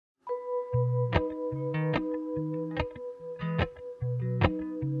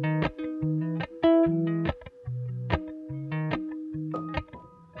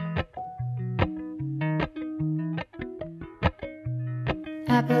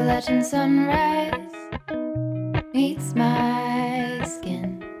Appalachian sunrise meets my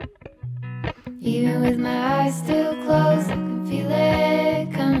skin. Even with my eyes still closed, I can feel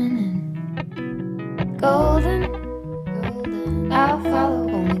it coming in. Golden, golden, I'll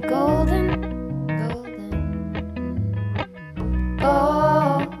follow only golden, golden,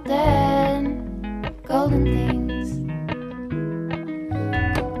 golden, golden things.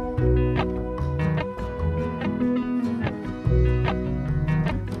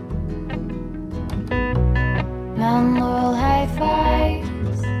 Mountain laurel high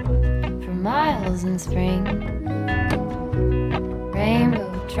fives for miles in spring.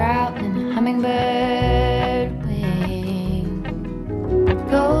 Rainbow trout and a hummingbird wing.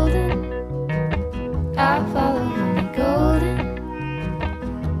 Golden, I'll follow only golden,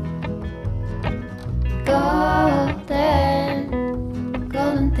 golden,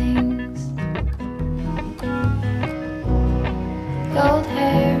 golden things. Gold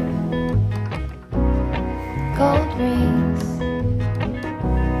hair, gold rings,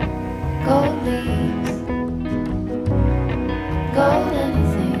 gold leaves, gold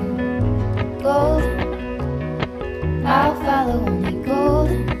anything, golden, I'll follow only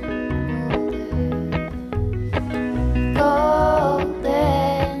golden, golden,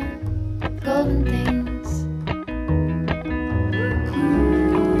 golden things.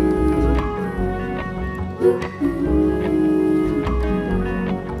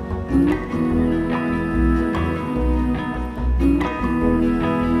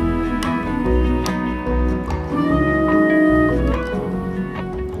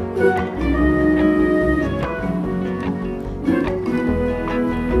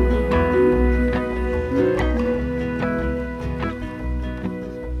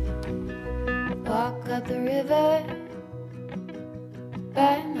 Walk up the river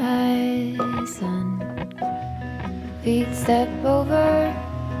by my sun. Feet step over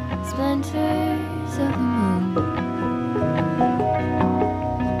splinters of the moon.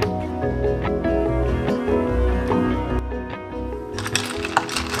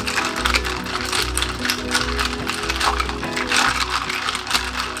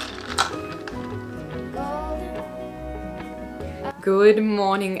 Good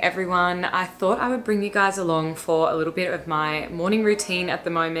morning everyone. I thought I would bring you guys along for a little bit of my morning routine at the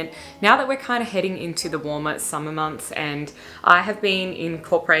moment now that we're kind of heading into the warmer summer months, and I have been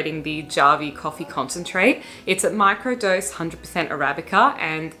incorporating the Javy coffee concentrate. It's a microdose 100% arabica,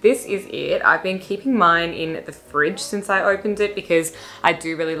 and this is it. I've been keeping mine in the fridge since I opened it because I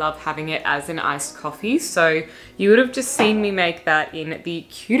do really love having it as an iced coffee. So you would have just seen me make that in the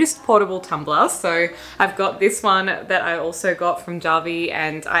cutest portable tumbler. So I've got this one that I also got from Javy,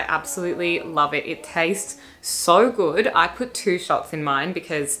 and I absolutely love it. It tastes so good. I put 2 shots in mine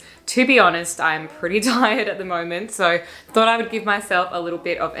because, to be honest, I'm pretty tired at the moment, so thought I would give myself a little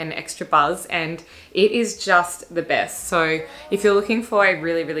bit of an extra buzz, and it is just the best. So if you're looking for a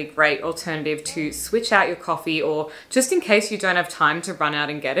really great alternative to switch out your coffee, or just in case you don't have time to run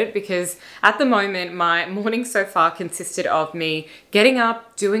out and get it, because at the moment my morning so far consisted of me getting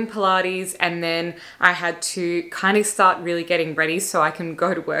up, doing Pilates, and then I had to kind of start really getting ready so I can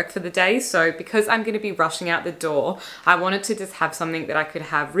go to work for the day. So because I'm going to be rushing out the door, I wanted to just have something that I could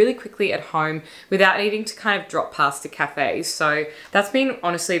have really quickly at home without needing to kind of drop past a cafe. So that's been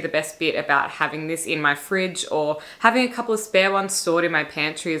honestly the best bit about having this in my fridge, or having a couple of spare ones stored in my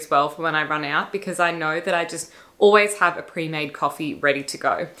pantry as well for when I run out, because I know that I just always have a pre-made coffee ready to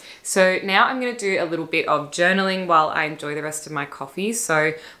go. So now I'm going to do a little bit of journaling while I enjoy the rest of my coffee.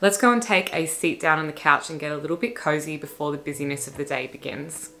 So let's go and take a seat down on the couch and get a little bit cozy before the busyness of the day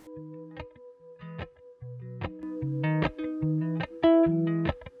begins.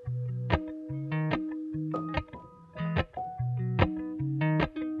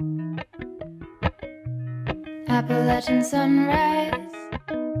 Appalachian sunrise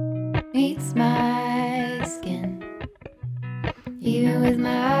meets my skin. Even with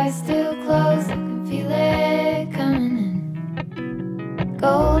my eyes still closed, I can feel it coming in.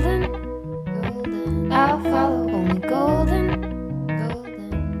 Golden, golden, I'll follow only golden,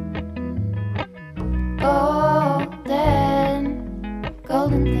 golden, golden,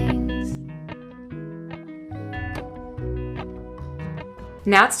 golden things.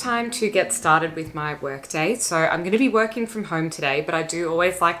 Now it's time to get started with my work day. So I'm going to be working from home today, but I do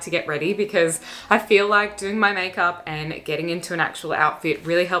always like to get ready because I feel like doing my makeup and getting into an actual outfit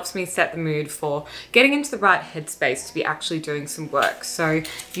really helps me set the mood for getting into the right headspace to be actually doing some work. So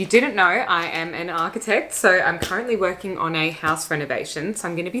if you didn't know, I am an architect, so I'm currently working on a house renovation. So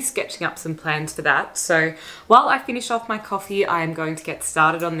I'm going to be sketching up some plans for that. So while I finish off my coffee, I am going to get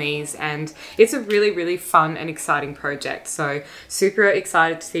started on these, and it's a really fun and exciting project. So super excited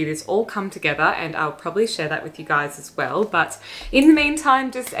excited to see this all come together, and I'll probably share that with you guys as well. But in the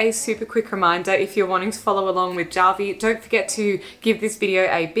meantime, just a super quick reminder, if you're wanting to follow along with Javy, don't forget to give this video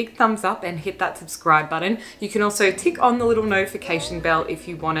a big thumbs up and hit that subscribe button. You can also tick on the little notification bell if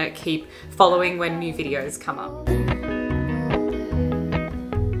you want to keep following when new videos come up.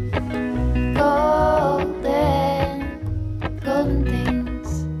 Golden things.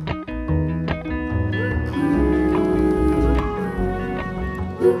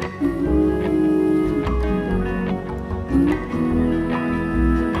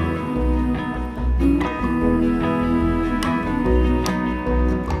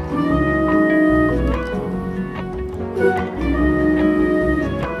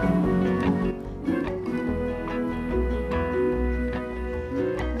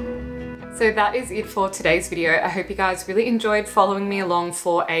 So that is it for today's video. I hope you guys really enjoyed following me along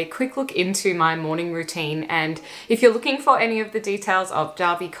for a quick look into my morning routine. And if you're looking for any of the details of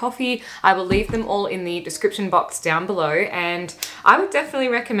Javy Coffee, I will leave them all in the description box down below. And I would definitely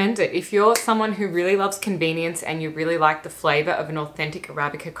recommend it. If you're someone who really loves convenience and you really like the flavor of an authentic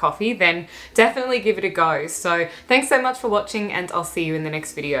arabica coffee, then definitely give it a go. So thanks so much for watching, and I'll see you in the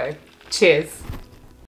next video. Cheers.